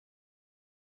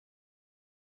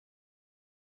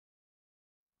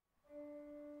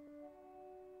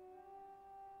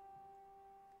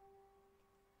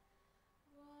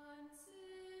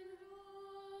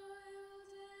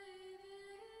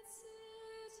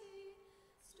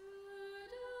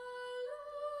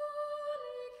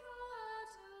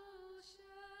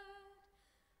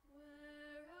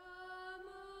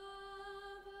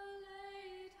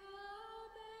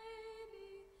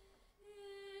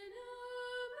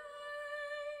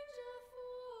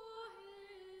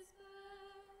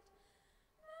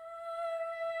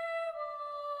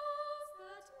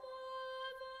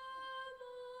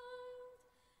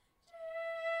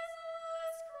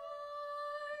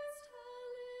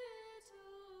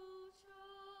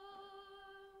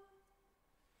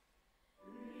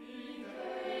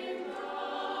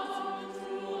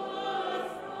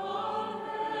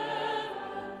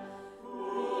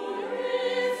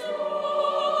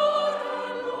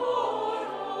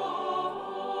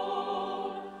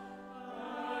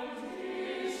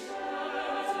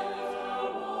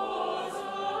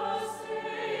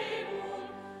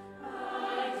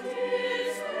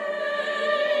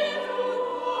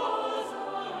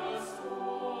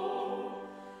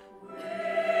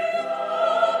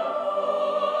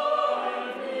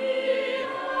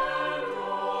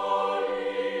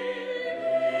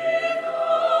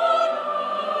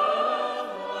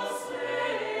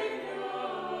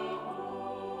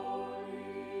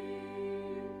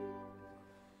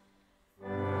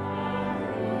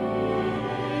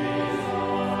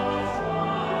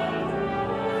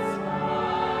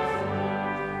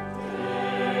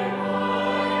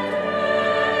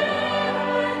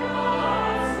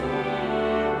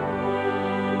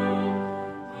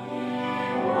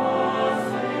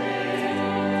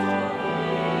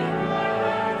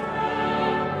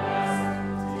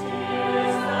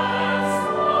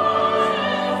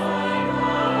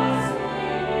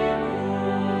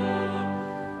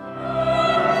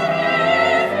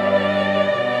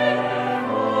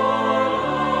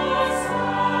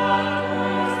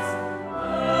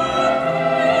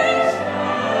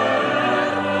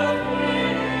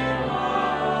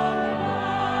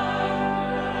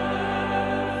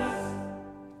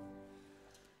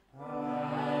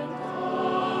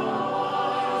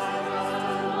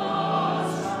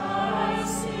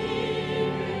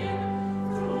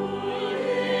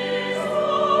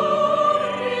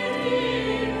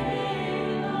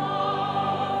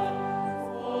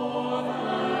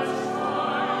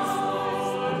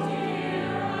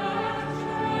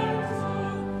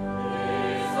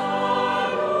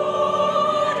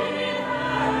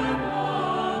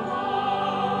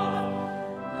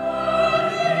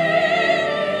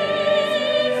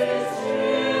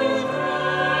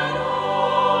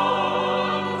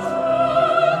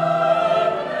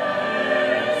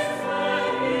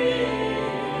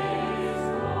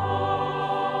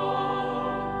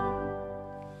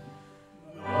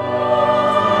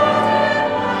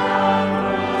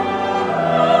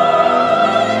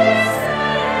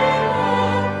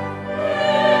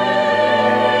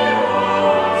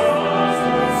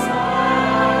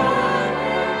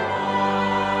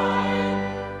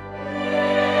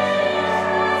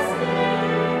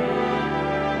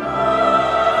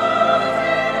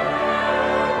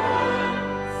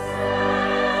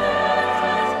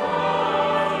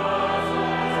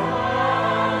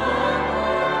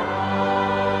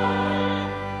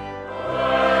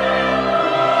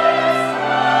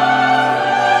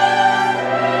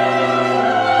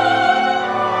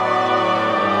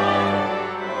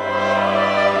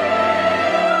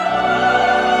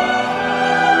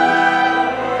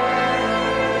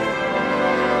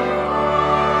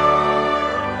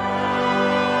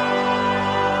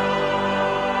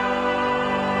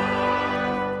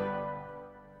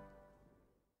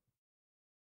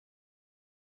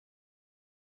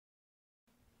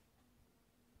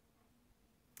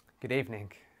Good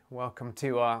evening. Welcome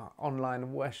to our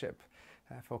online worship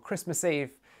for Christmas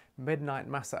Eve, Midnight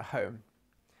Mass at Home.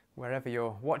 Wherever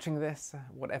you're watching this,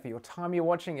 whatever your time you're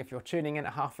watching, if you're tuning in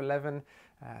at 11:30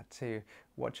 to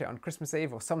watch it on Christmas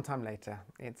Eve or sometime later,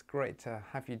 it's great to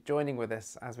have you joining with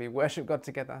us as we worship God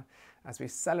together, as we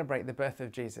celebrate the birth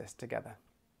of Jesus together.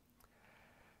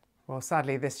 Well,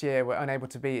 sadly, this year we're unable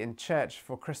to be in church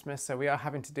for Christmas, so we are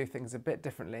having to do things a bit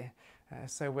differently.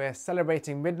 So we're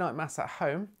celebrating Midnight Mass at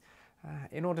home.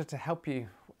 In order to help you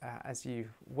as you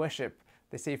worship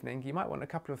this evening, you might want a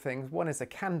couple of things. One is a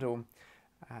candle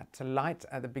to light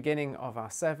at the beginning of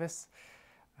our service.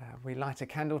 We light a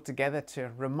candle together to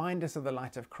remind us of the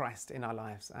light of Christ in our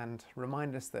lives and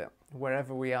remind us that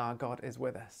wherever we are, God is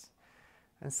with us.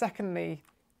 And secondly,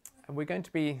 we're going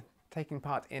to be taking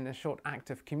part in a short act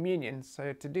of communion.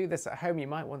 So to do this at home, you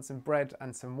might want some bread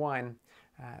and some wine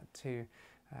to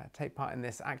take part in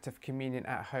this act of communion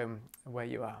at home where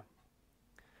you are.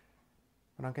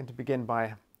 And I'm going to begin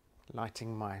by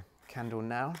lighting my candle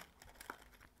now.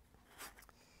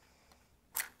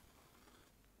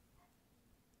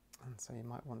 And so you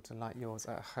might want to light yours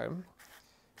at home.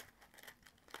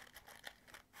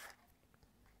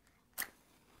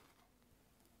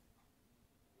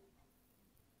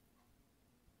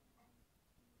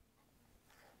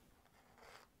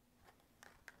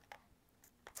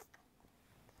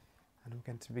 And I'm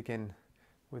going to begin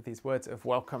with these words of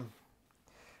welcome.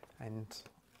 And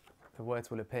the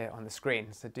words will appear on the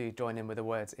screen, so do join in with the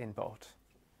words in bold.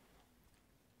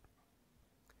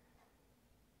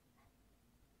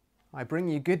 I bring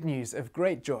you good news of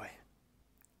great joy.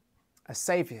 A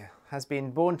Saviour has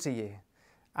been born to you.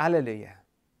 Alleluia.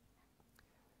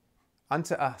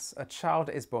 Unto us a child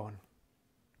is born.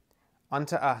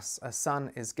 Unto us a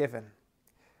son is given.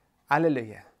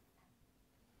 Alleluia.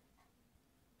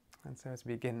 And so as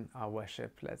we begin our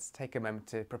worship, let's take a moment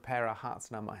to prepare our hearts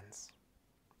and our minds.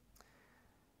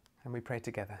 And we pray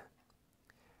together.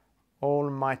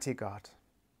 Almighty God,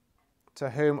 to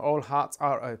whom all hearts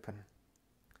are open,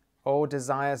 all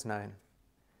desires known,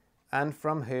 and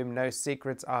from whom no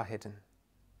secrets are hidden,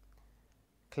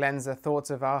 cleanse the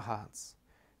thoughts of our hearts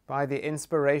by the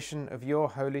inspiration of your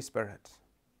Holy Spirit,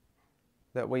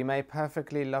 that we may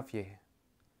perfectly love you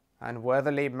and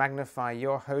worthily magnify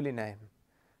your holy name,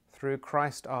 through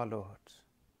Christ our Lord.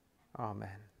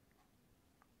 Amen.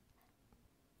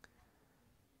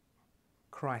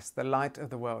 Christ, the light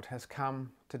of the world, has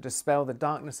come to dispel the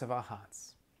darkness of our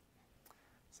hearts.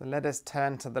 So let us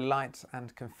turn to the light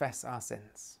and confess our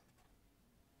sins.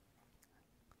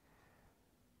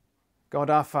 God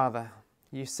our Father,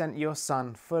 you sent your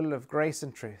Son full of grace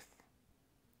and truth.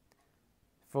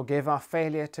 Forgive our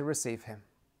failure to receive him.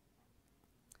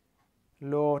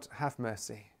 Lord, have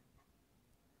mercy.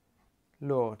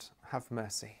 Lord, have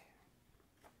mercy.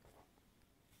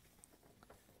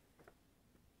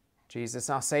 Jesus,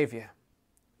 our Saviour,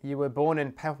 you were born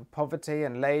in poverty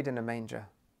and laid in a manger.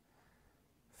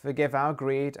 Forgive our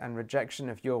greed and rejection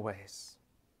of your ways.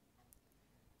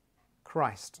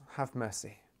 Christ, have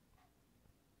mercy.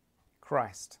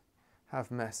 Christ, have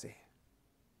mercy.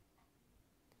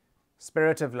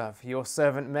 Spirit of love, your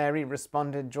servant Mary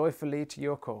responded joyfully to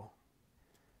your call.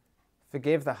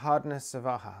 Forgive the hardness of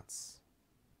our hearts.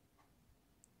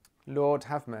 Lord,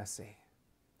 have mercy.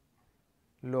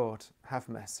 Lord, have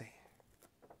mercy.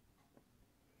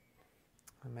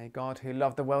 And may God, who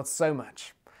loved the world so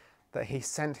much that he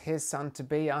sent his Son to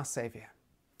be our Saviour,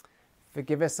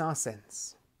 forgive us our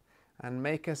sins and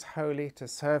make us holy to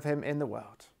serve him in the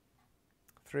world.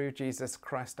 Through Jesus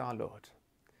Christ our Lord.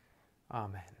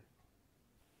 Amen.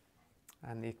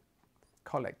 And the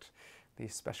collect, the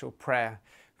special prayer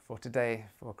for today,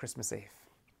 for Christmas Eve.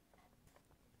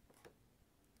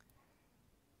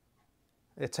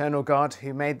 Eternal God,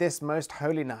 who made this most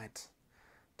holy night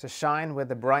to shine with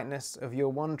the brightness of your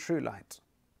one true light,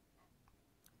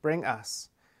 bring us,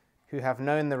 who have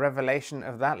known the revelation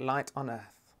of that light on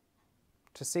earth,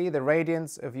 to see the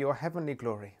radiance of your heavenly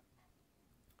glory,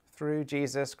 through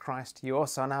Jesus Christ, your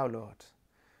Son, our Lord,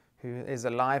 who is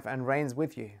alive and reigns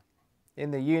with you, in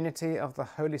the unity of the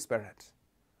Holy Spirit,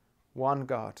 one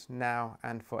God, now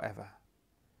and forever.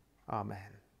 Amen.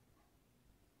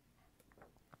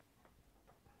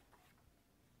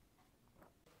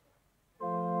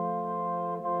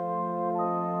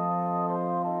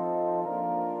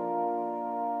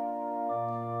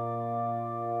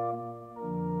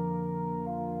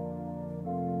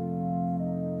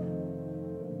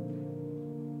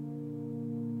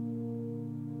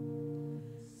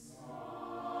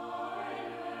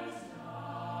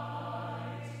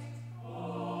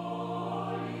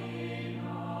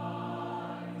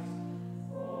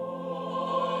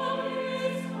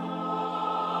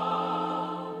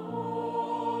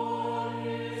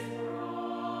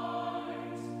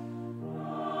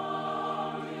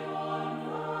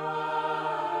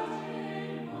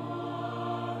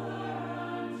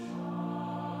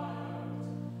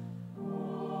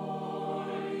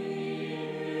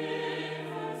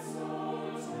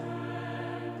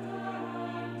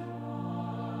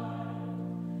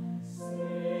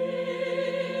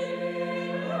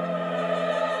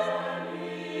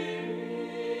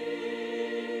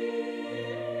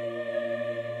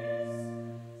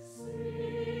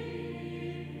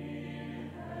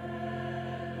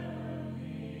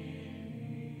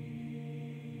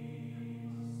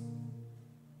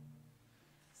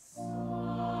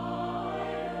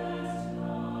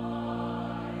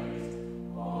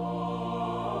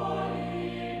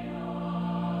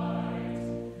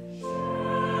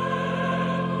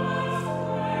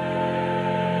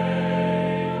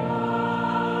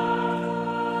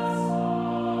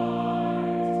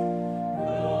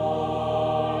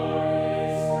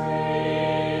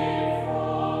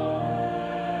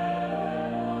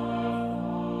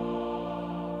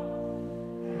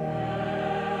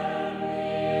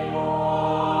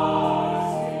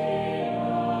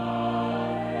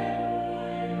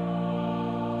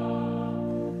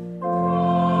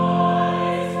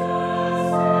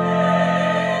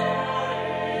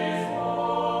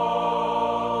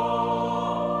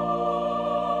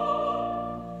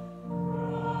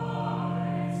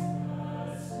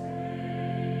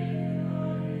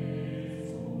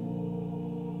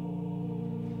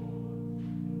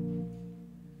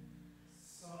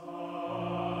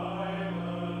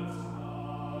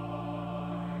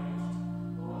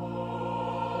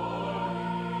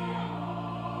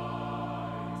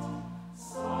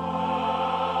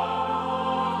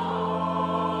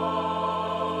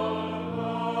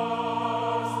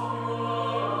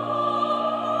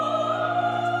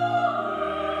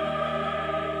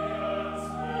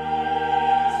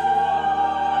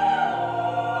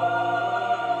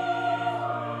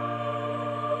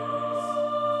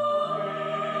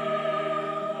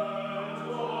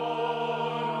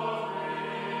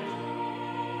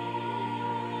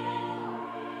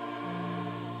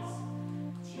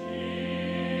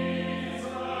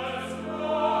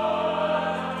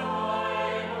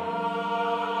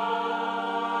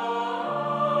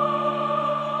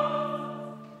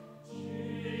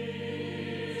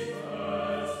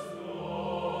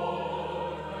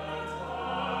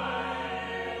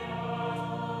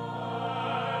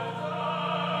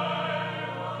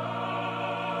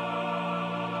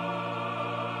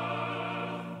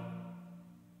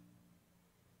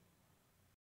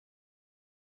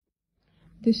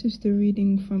 This is the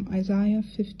reading from Isaiah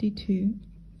 52,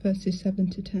 verses 7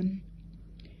 to 10.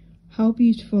 How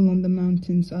beautiful on the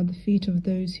mountains are the feet of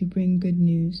those who bring good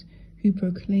news, who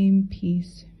proclaim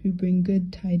peace, who bring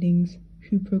good tidings,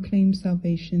 who proclaim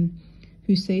salvation,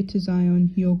 who say to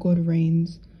Zion, your God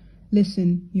reigns.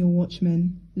 Listen, your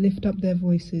watchmen, lift up their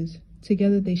voices.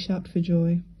 Together they shout for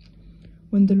joy.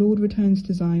 When the Lord returns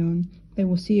to Zion, they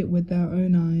will see it with their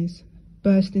own eyes.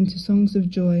 Burst into songs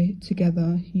of joy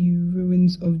together, you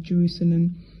ruins of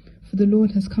Jerusalem. For the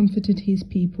Lord has comforted his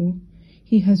people.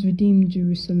 He has redeemed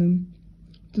Jerusalem.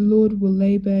 The Lord will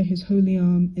lay bare his holy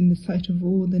arm in the sight of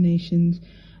all the nations,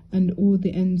 and all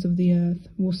the ends of the earth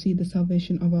will see the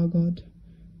salvation of our God.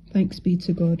 Thanks be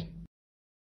to God.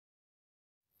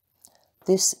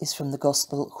 This is from the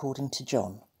Gospel according to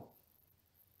John.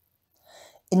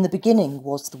 In the beginning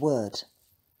was the Word,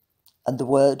 and the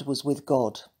Word was with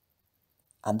God,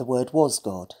 and the Word was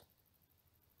God.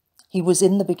 He was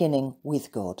in the beginning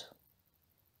with God.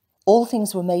 All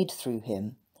things were made through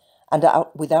him, and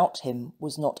without him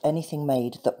was not anything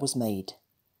made that was made.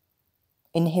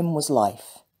 In him was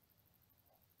life,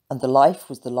 and the life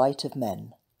was the light of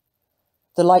men.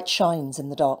 The light shines in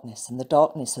the darkness, and the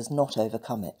darkness has not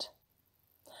overcome it.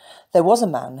 There was a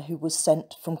man who was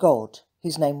sent from God,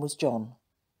 whose name was John.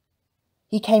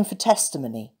 He came for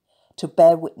testimony, to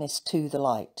bear witness to the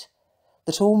light,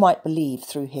 that all might believe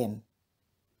through him.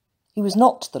 He was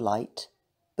not the light,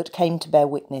 but came to bear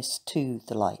witness to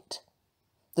the light.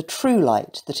 The true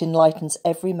light that enlightens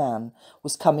every man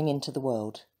was coming into the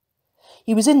world.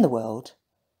 He was in the world,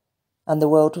 and the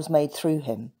world was made through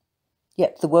him,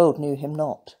 yet the world knew him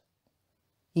not.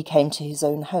 He came to his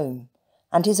own home,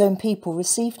 and his own people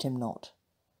received him not.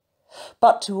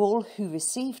 But to all who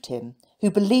received him,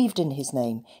 who believed in his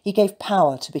name, he gave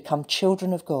power to become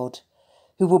children of God,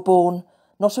 who were born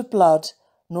not of blood,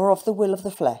 nor of the will of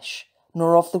the flesh,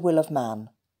 nor of the will of man,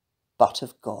 but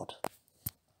of God.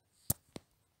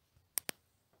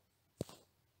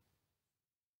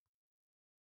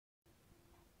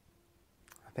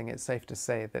 I think it's safe to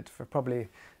say that for probably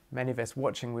many of us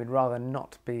watching, we'd rather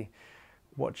not be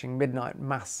watching midnight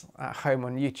mass at home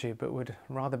on YouTube, but would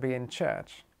rather be in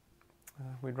church.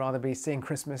 We'd rather be seeing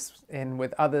Christmas in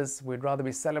with others. We'd rather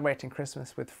be celebrating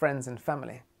Christmas with friends and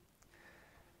family.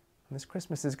 And this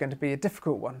Christmas is going to be a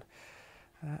difficult one,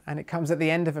 and it comes at the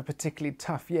end of a particularly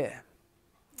tough year.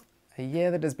 A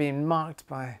year that has been marked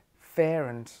by fear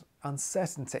and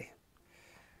uncertainty.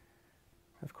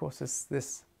 Of course, as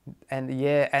this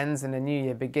year ends and a new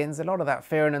year begins, a lot of that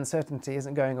fear and uncertainty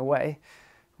isn't going away.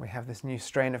 We have this new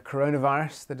strain of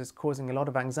coronavirus that is causing a lot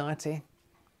of anxiety.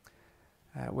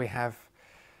 We have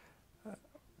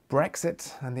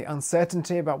Brexit and the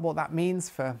uncertainty about what that means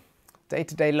for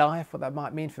day-to-day life, what that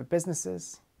might mean for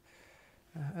businesses.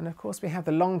 And of course, we have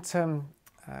the long-term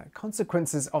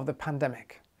consequences of the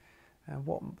pandemic.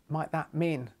 What might that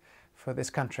mean for this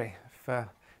country, for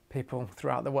people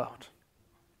throughout the world?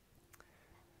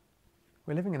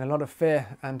 We're living in a lot of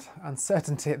fear and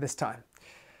uncertainty at this time.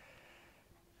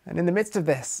 And in the midst of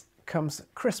this comes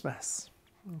Christmas.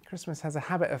 And Christmas has a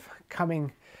habit of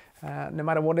coming no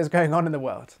matter what is going on in the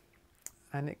world.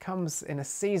 And it comes in a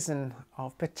season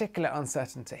of particular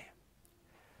uncertainty.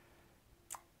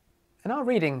 And our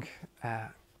reading,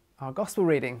 our gospel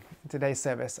reading in today's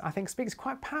service, I think speaks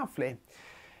quite powerfully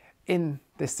in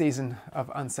this season of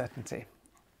uncertainty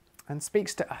and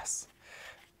speaks to us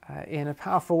in a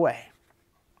powerful way.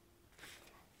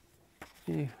 If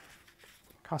you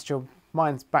cast your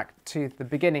minds back to the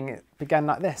beginning, it began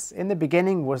like this. In the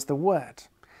beginning was the Word,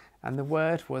 and the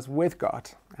Word was with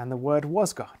God, and the Word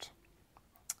was God.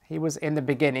 He was in the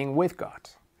beginning with God.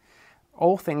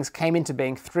 All things came into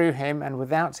being through him, and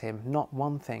without him not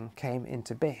one thing came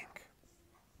into being.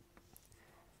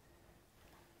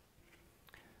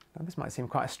 Now, this might seem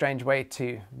quite a strange way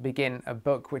to begin a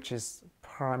book which is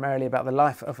primarily about the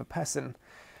life of a person.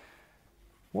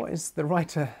 What is the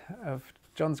writer of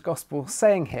John's Gospel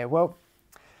saying here? Well,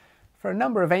 for a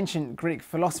number of ancient Greek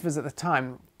philosophers at the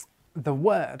time, the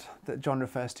word that John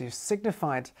refers to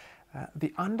signified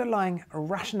the underlying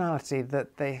rationality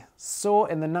that they saw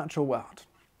in the natural world.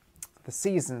 The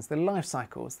seasons, the life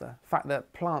cycles, the fact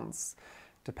that plants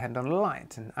depend on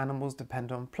light and animals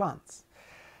depend on plants.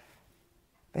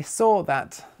 They saw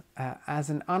that as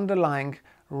an underlying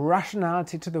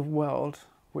rationality to the world,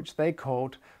 which they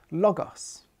called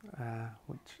logos,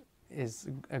 which is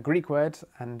a Greek word,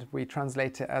 and we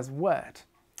translate it as word,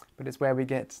 but it's where we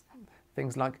get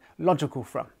things like logical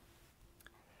from.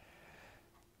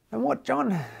 And what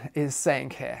John is saying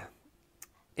here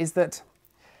is that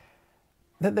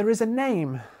there is a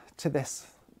name to this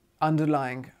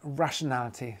underlying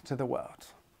rationality to the world.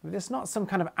 It's not some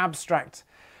kind of abstract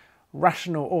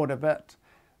rational order, but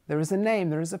there is a name,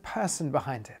 there is a person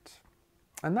behind it.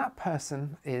 And that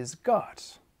person is God.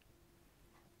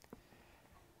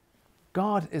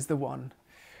 God is the one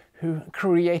who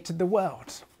created the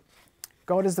world.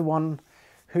 God is the one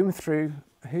through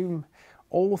whom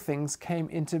all things came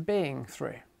into being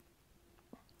through.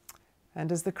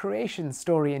 And as the creation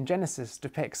story in Genesis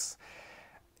depicts,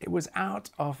 it was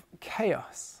out of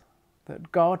chaos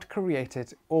that God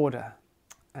created order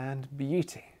and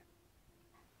beauty.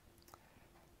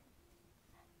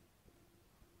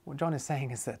 What John is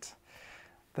saying is that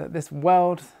this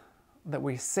world that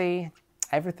we see,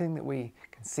 everything that we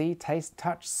can see, taste,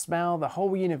 touch, smell, the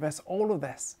whole universe, all of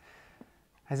this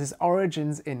has its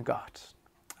origins in God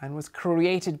and was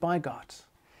created by God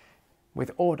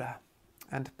with order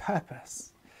and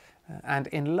purpose and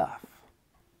in love.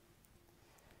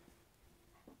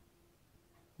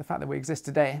 The fact that we exist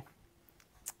today,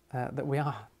 that we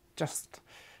are just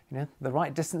the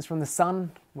right distance from the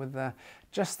sun, with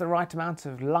just the right amount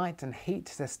of light and heat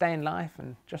to stay in life,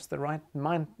 and just the right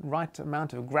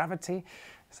amount of gravity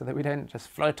so that we don't just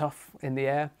float off in the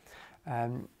air,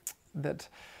 that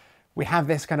we have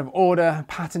this kind of order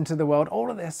pattern to the world.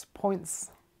 All of this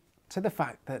points to the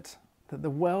fact that the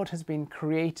world has been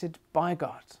created by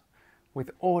God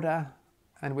with order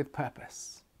and with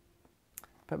purpose.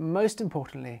 But most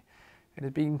importantly, it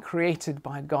has been created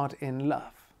by God in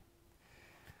love.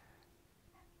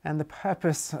 And the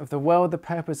purpose of the world, the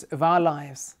purpose of our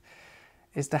lives,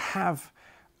 is to have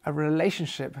a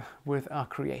relationship with our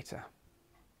Creator.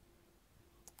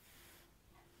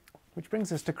 Which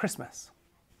brings us to Christmas.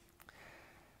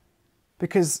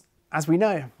 Because, as we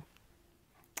know,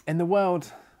 in the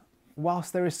world,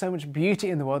 whilst there is so much beauty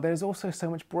in the world, there is also so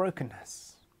much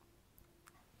brokenness.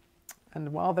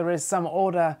 And while there is some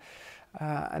order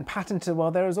and pattern to the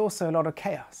world, there is also a lot of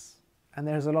chaos, and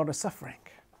there is a lot of suffering.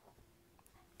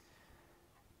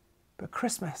 But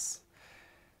Christmas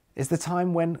is the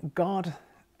time when God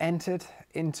entered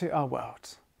into our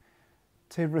world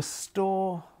to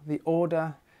restore the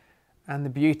order and the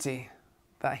beauty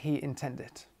that He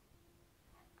intended.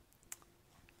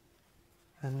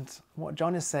 And what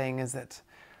John is saying is that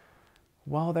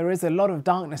while there is a lot of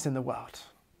darkness in the world,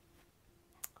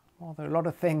 while there are a lot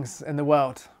of things in the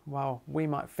world, while we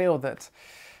might feel that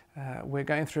we're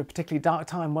going through a particularly dark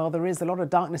time, while there is a lot of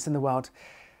darkness in the world,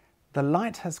 the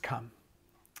light has come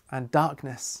and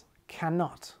darkness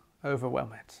cannot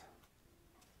overwhelm it.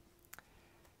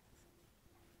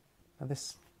 Now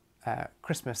this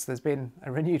Christmas, there's been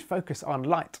a renewed focus on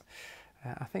light.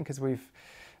 I think as we've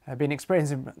been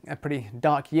experiencing a pretty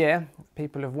dark year,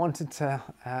 people have wanted to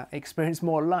experience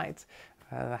more light.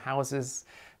 The houses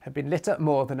have been lit up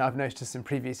more than I've noticed in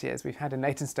previous years. We've had in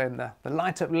Leytonstone the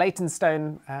Light Up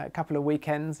Leytonstone a couple of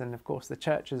weekends, and of course the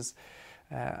church has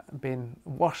been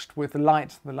washed with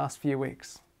light the last few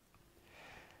weeks.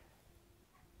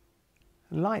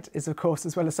 Light is, of course,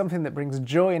 as well as something that brings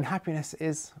joy and happiness,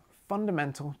 is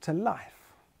fundamental to life.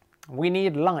 We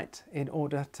need light in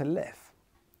order to live.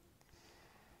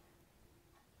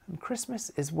 And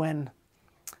Christmas is when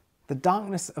the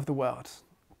darkness of the world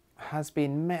has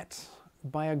been met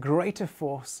by a greater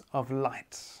force of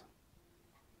light.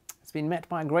 It's been met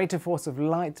by a greater force of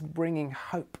light, bringing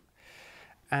hope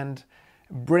and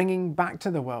bringing back to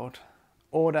the world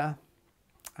order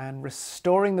and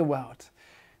restoring the world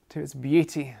to its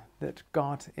beauty that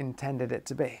God intended it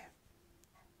to be.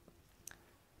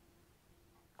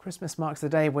 Christmas marks the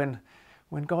day when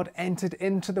God entered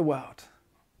into the world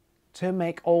to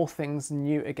make all things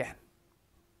new again.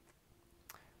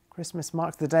 Christmas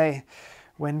marks the day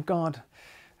when God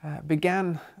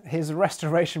began His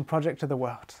restoration project of the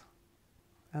world.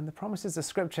 And the promises of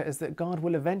Scripture is that God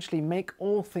will eventually make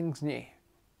all things new.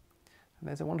 And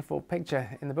there's a wonderful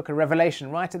picture in the book of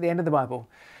Revelation, right at the end of the Bible,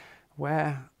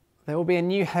 where there will be a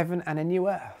new heaven and a new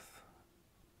earth.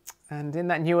 And in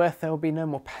that new earth there will be no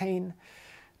more pain,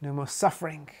 no more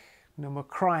suffering, no more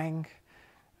crying,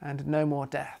 and no more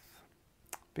death,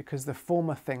 because the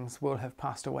former things will have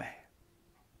passed away.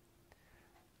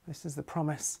 This is the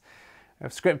promise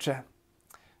of Scripture,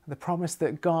 the promise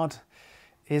that God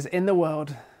is in the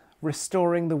world,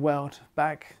 restoring the world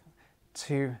back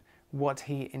to what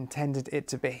He intended it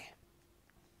to be.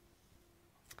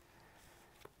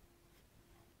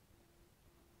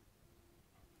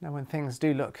 Now, when things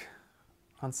do look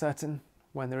uncertain,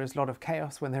 when there is a lot of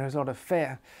chaos, when there is a lot of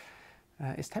fear,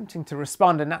 it's tempting to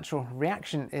respond. A natural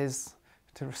reaction is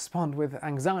to respond with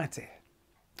anxiety.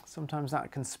 Sometimes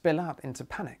that can spill out into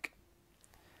panic.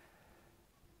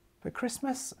 But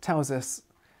Christmas tells us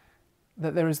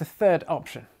that there is a third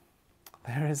option.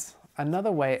 There is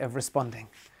another way of responding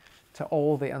to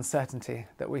all the uncertainty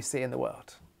that we see in the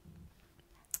world.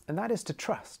 And that is to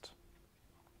trust.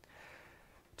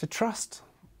 To trust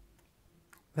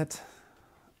that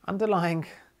underlying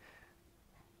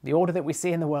the order that we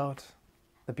see in the world,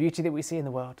 the beauty that we see in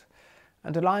the world,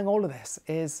 underlying all of this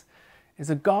is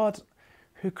a God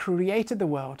who created the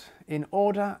world in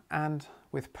order and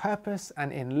with purpose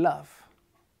and in love,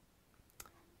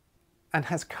 and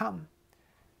has come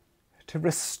to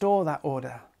restore that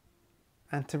order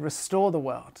and to restore the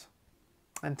world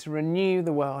and to renew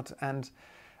the world and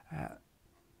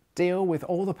deal with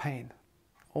all the pain,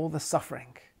 all the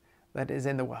suffering that is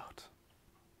in the world.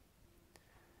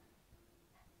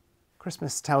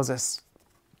 Christmas tells us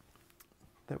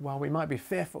that while we might be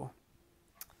fearful,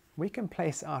 we can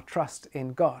place our trust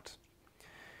in God,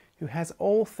 who has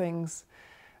all things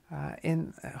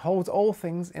holds all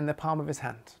things in the palm of his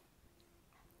hand,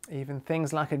 even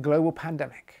things like a global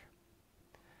pandemic.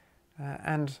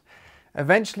 And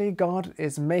eventually God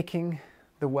is making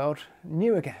the world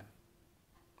new again.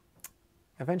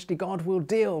 Eventually God will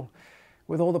deal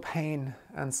with all the pain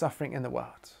and suffering in the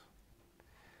world.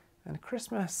 And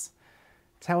Christmas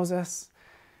tells us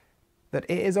that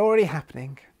it is already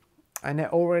happening, and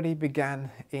it already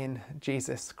began in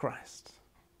Jesus Christ.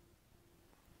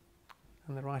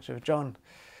 And the writer of John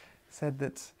said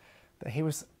that he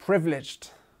was privileged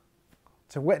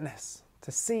to witness,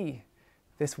 to see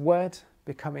this word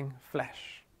becoming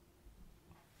flesh.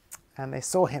 And they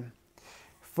saw him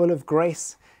full of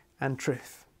grace and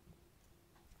truth.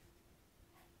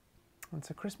 And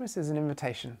so Christmas is an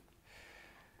invitation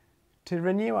to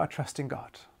renew our trust in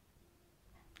God,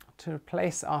 to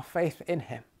place our faith in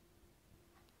him,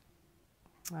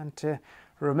 and to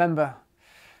remember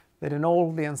that in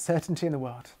all the uncertainty in the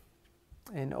world,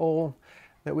 in all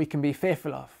that we can be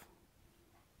fearful of,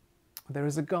 there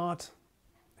is a God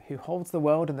who holds the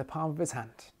world in the palm of his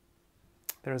hand.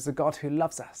 There is a God who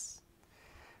loves us,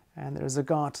 and there is a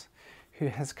God who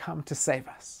has come to save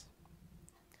us.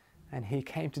 And he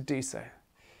came to do so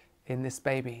in this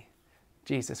baby,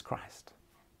 Jesus Christ.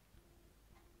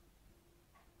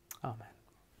 Amen.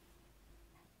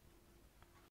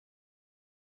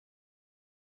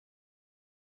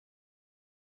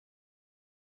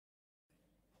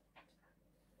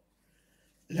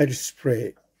 Let us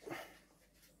pray.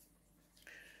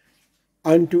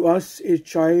 Unto us a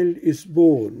child is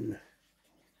born,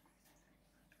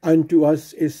 unto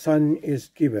us a son is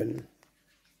given.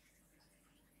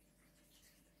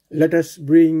 Let us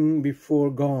bring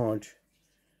before God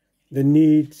the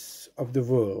needs of the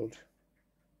world.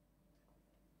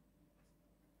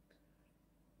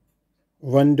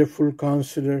 Wonderful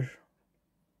Counselor,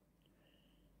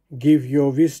 give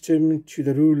your wisdom to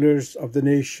the rulers of the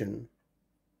nation.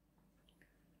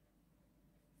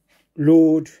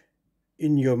 Lord,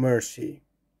 in your mercy,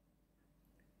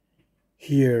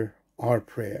 hear our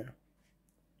prayer.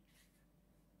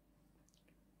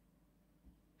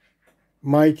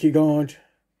 Mighty God,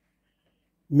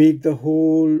 make the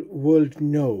whole world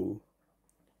know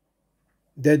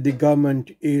that the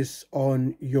government is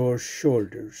on your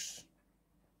shoulders.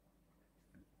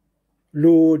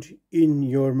 Lord, in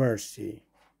your mercy,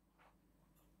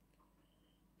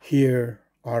 hear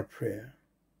our prayer.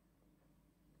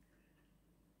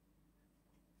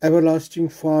 Everlasting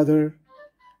Father,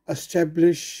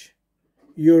 establish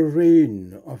your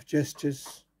reign of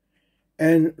justice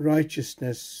and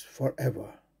righteousness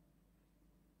forever.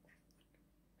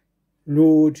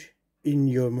 Lord, in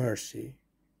your mercy,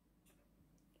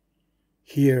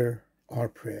 hear our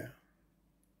prayer.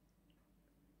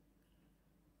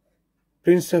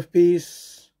 Prince of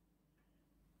Peace,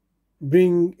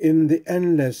 bring in the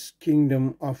endless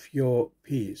kingdom of your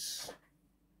peace.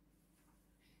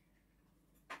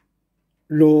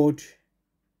 Lord,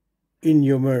 in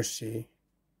your mercy,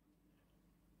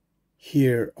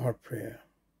 hear our prayer.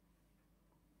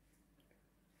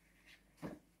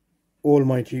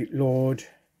 Almighty Lord,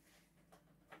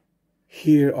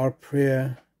 hear our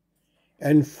prayer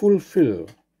and fulfill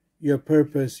your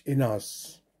purpose in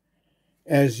us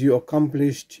as you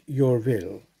accomplished your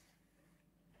will.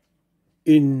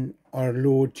 In our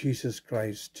Lord Jesus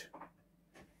Christ.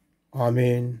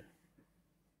 Amen.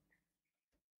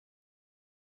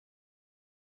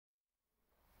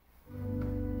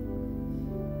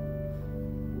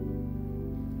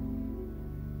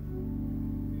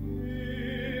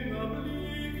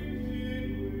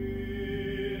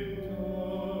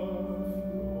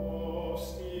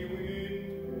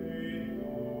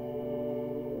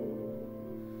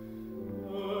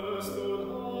 Stod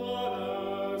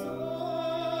Annas Zion,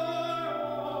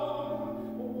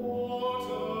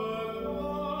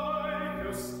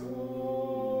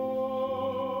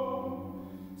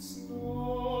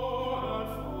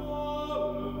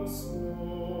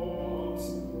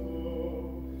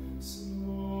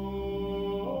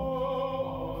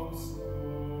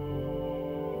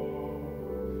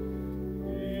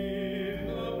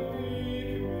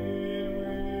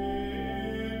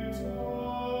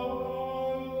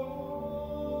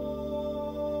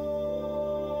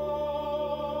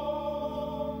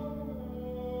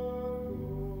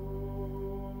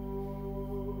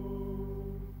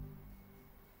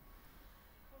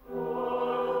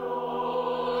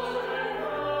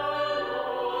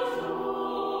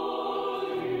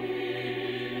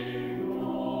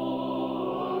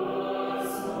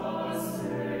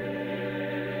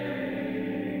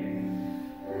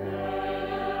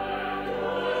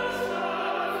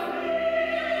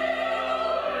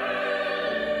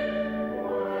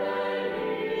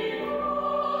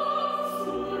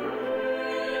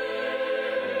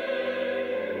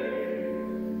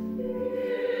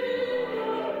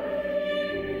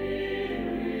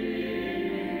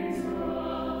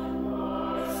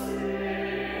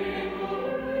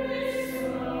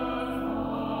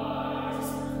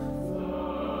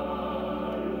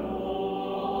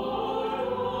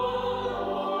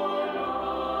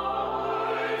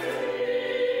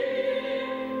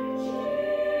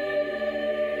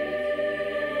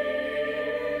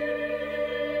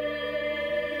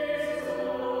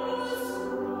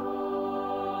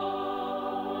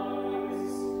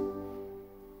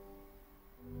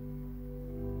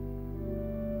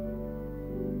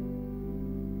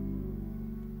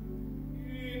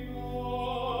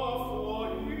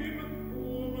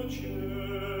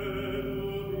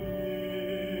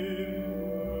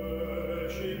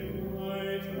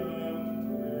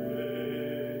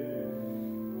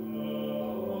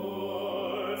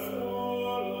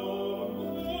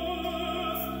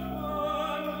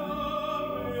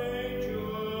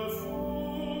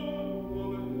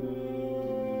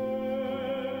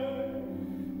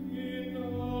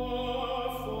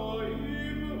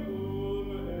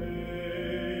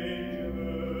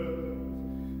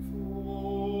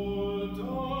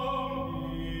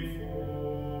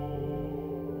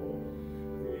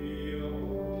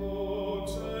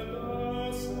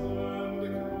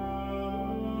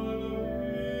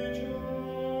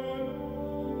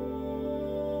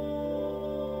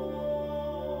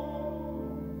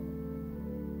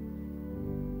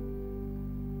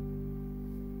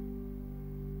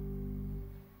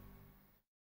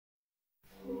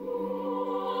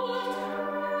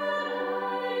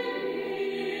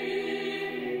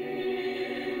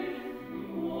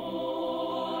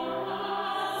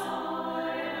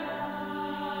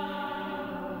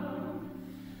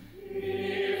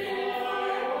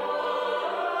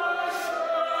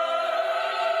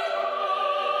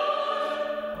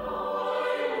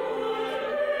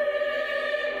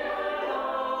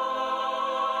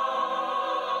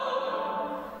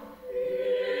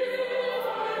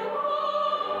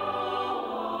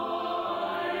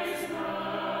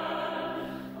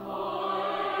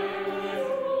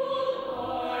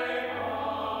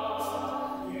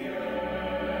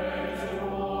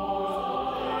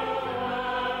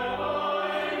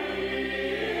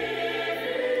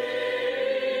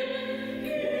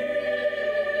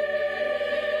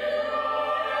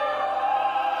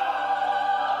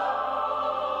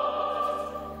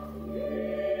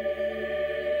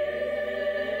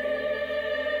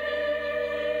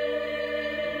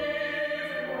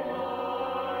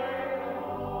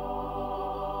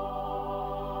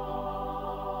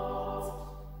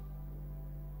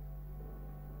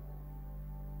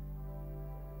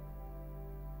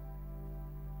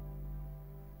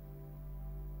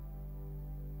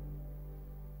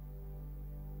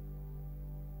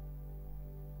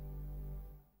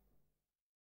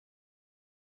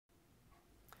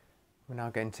 We're now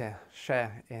going to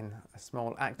share in a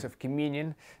small act of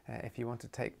communion. If you want to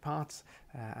take part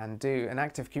and do an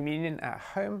act of communion at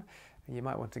home, you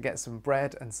might want to get some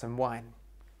bread and some wine.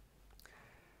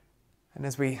 And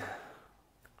as we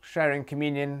share in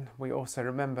communion, we also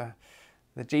remember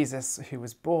that Jesus, who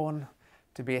was born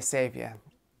to be a saviour,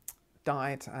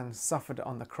 died and suffered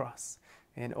on the cross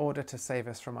in order to save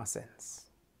us from our sins.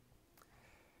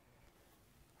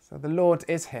 So the Lord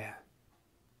is here.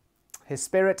 His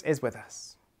Spirit is with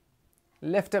us.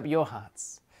 Lift up your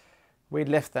hearts. We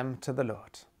lift them to the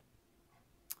Lord.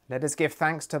 Let us give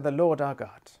thanks to the Lord our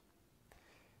God.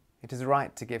 It is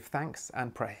right to give thanks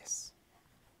and praise.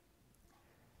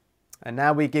 And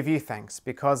now we give you thanks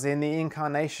because in the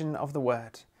incarnation of the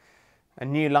Word, a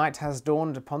new light has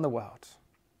dawned upon the world.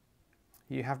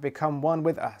 You have become one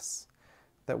with us,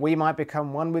 that we might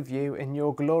become one with you in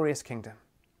your glorious kingdom.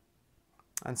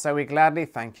 And so we gladly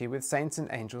thank you with saints and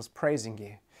angels praising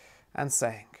you and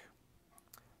saying,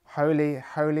 Holy,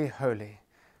 holy, holy,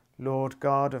 Lord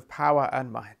God of power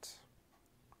and might.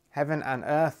 Heaven and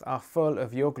earth are full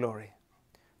of your glory.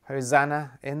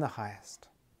 Hosanna in the highest.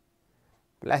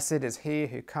 Blessed is he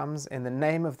who comes in the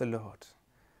name of the Lord.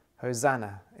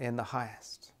 Hosanna in the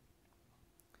highest.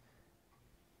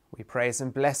 We praise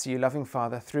and bless you, loving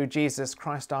Father, through Jesus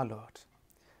Christ our Lord.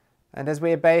 And as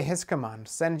we obey his command,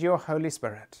 send your Holy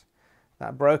Spirit,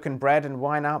 that broken bread and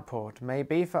wine outpoured may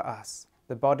be for us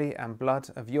the body and blood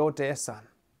of your dear Son.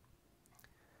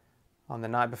 On the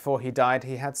night before he died,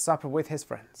 he had supper with his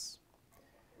friends.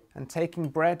 And taking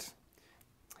bread,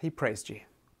 he praised you.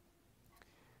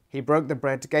 He broke the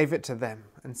bread, gave it to them,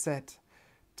 and said,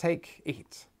 Take,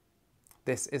 eat.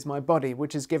 This is my body,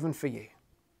 which is given for you.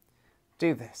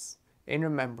 Do this in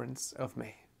remembrance of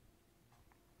me.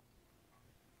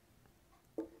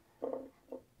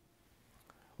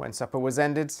 When supper was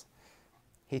ended,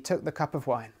 he took the cup of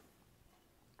wine.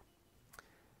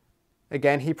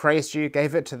 Again he praised you,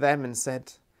 gave it to them, and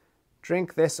said,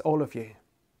 Drink this, all of you.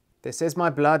 This is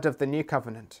my blood of the new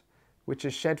covenant, which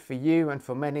is shed for you and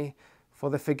for many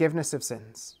for the forgiveness of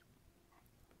sins.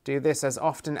 Do this as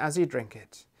often as you drink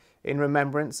it, in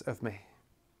remembrance of me.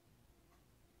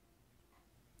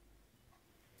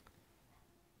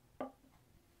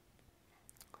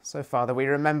 So, Father, we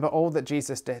remember all that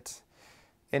Jesus did.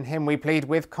 In him we plead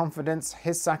with confidence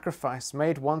his sacrifice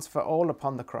made once for all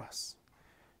upon the cross.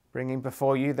 Bringing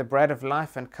before you the bread of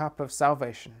life and cup of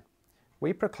salvation,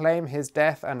 we proclaim his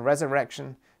death and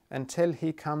resurrection until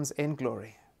he comes in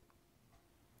glory.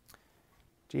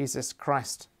 Jesus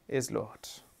Christ is Lord.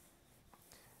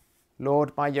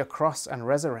 Lord, by your cross and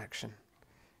resurrection,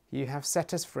 you have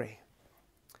set us free.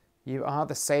 You are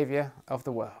the Saviour of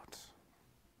the world.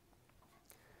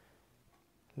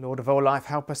 Lord of all life,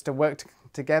 help us to work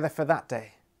together for that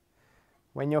day,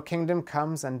 when your kingdom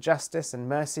comes and justice and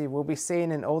mercy will be seen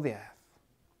in all the earth.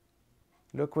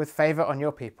 Look with favour on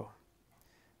your people.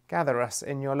 Gather us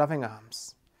in your loving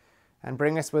arms, and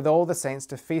bring us with all the saints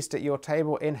to feast at your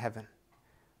table in heaven,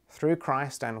 through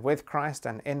Christ and with Christ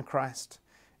and in Christ,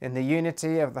 in the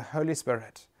unity of the Holy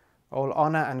Spirit. All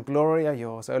honour and glory are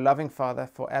yours, O loving Father,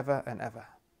 for ever and ever.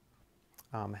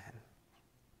 Amen.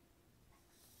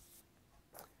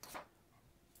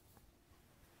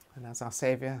 And as our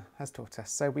Saviour has taught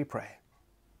us, so we pray.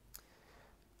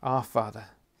 Our Father,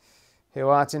 who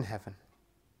art in heaven,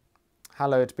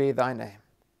 hallowed be thy name.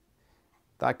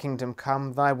 Thy kingdom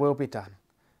come, thy will be done,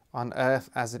 on earth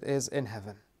as it is in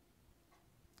heaven.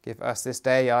 Give us this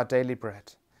day our daily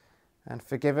bread, and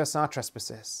forgive us our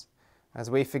trespasses,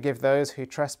 as we forgive those who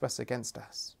trespass against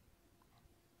us.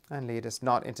 And lead us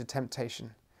not into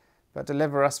temptation, but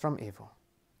deliver us from evil.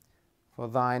 For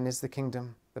thine is the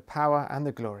kingdom, the power and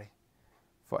the glory,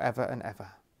 for ever and ever.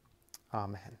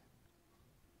 Amen.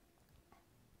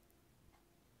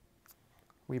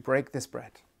 We break this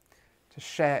bread to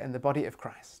share in the body of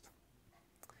Christ.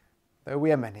 Though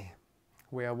we are many,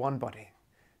 we are one body,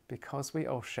 because we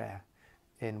all share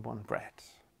in one bread.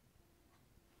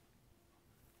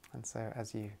 And so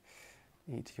as you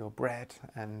eat your bread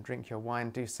and drink your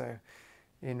wine, do so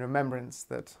in remembrance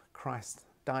that Christ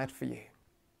died for you,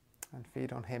 and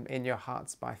feed on him in your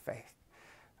hearts by faith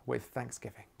with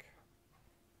thanksgiving.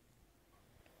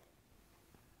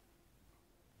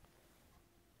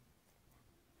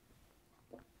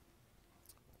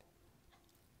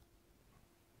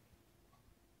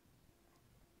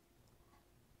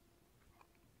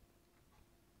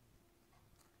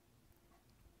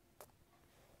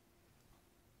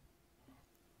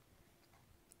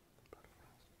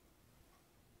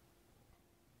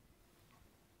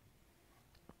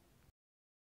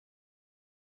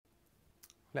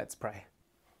 Let's pray.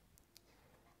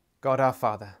 God our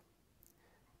Father,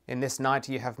 In this night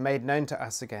you have made known to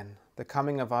us again the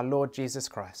coming of our Lord Jesus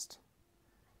Christ.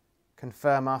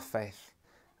 Confirm our faith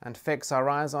and fix our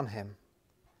eyes on him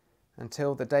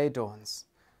until the day dawns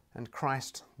and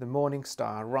Christ, the morning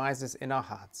star, rises in our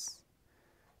hearts.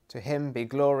 To him be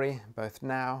glory both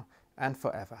now and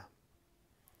forever.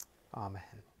 Amen.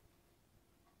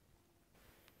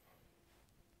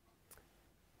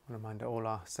 A reminder, all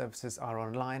our services are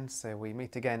online, so we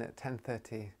meet again at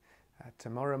 10:30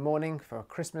 tomorrow morning for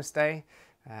Christmas Day,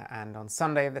 and on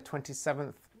Sunday the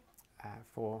 27th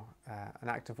for an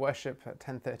act of worship at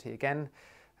 10:30 again.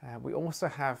 We also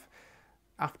have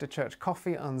after church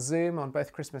coffee on Zoom on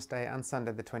both Christmas Day and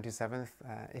Sunday the 27th.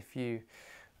 If you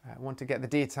want to get the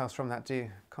details from that, do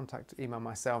email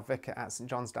myself,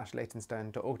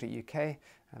 vicar@stjohns-leytonstone.org.uk,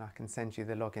 and I can send you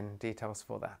the login details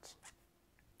for that.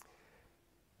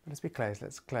 But as we close,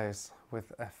 let's close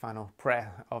with a final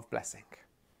prayer of blessing.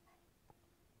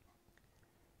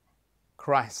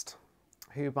 Christ,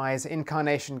 who by his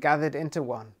incarnation gathered into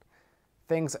one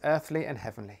things earthly and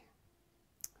heavenly,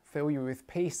 fill you with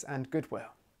peace and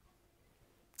goodwill,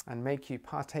 and make you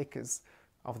partakers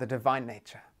of the divine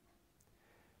nature.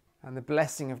 And the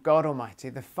blessing of God Almighty,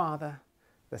 the Father,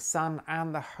 the Son,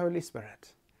 and the Holy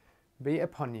Spirit be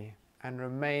upon you and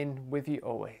remain with you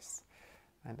always,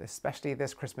 and especially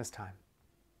this Christmas time.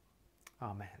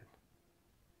 Amen.